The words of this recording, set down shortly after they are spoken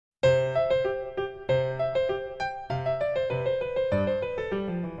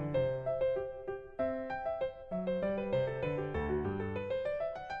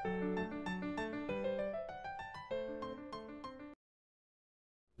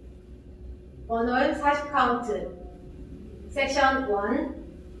원홀 40 카운트. 섹션 1,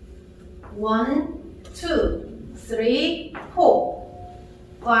 1, 2, 3, 4,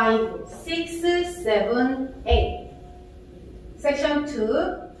 5, 6, 7, 8. 섹션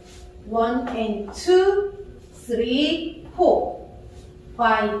 2, 1 and 2, 3, 4,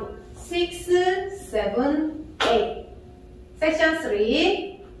 5, 6, 7, 8. 섹션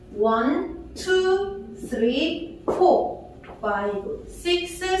 3, 1, 2, 3, 4, 5,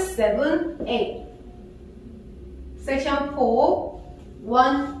 6, 7, 8. Section 4,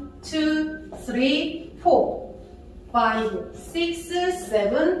 1, 2, 3, 4, 5, 6,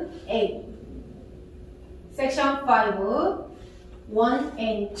 7, 8. Section 5, 1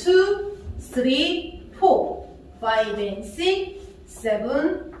 and 2, 3, 4, 5 and 6,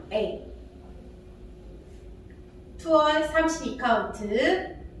 7, 8. 2월 32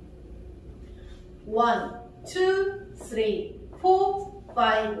 카운트. 1, 2, 3, 4,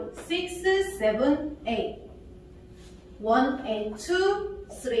 5, 6, 7, 8. 1 and 2,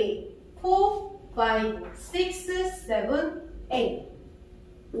 3, 4, 5, 6, 7, 8.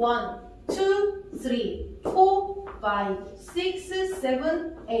 1, 2, 3, 4, 5, 6,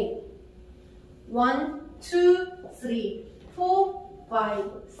 7, 8. 1, 2, 3, 4,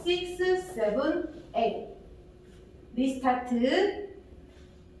 5, 6, 7, 8. 리스타트.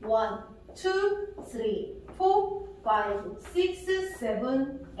 1, 2, 3, 4, 5, 6,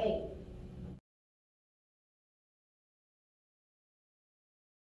 7, 8.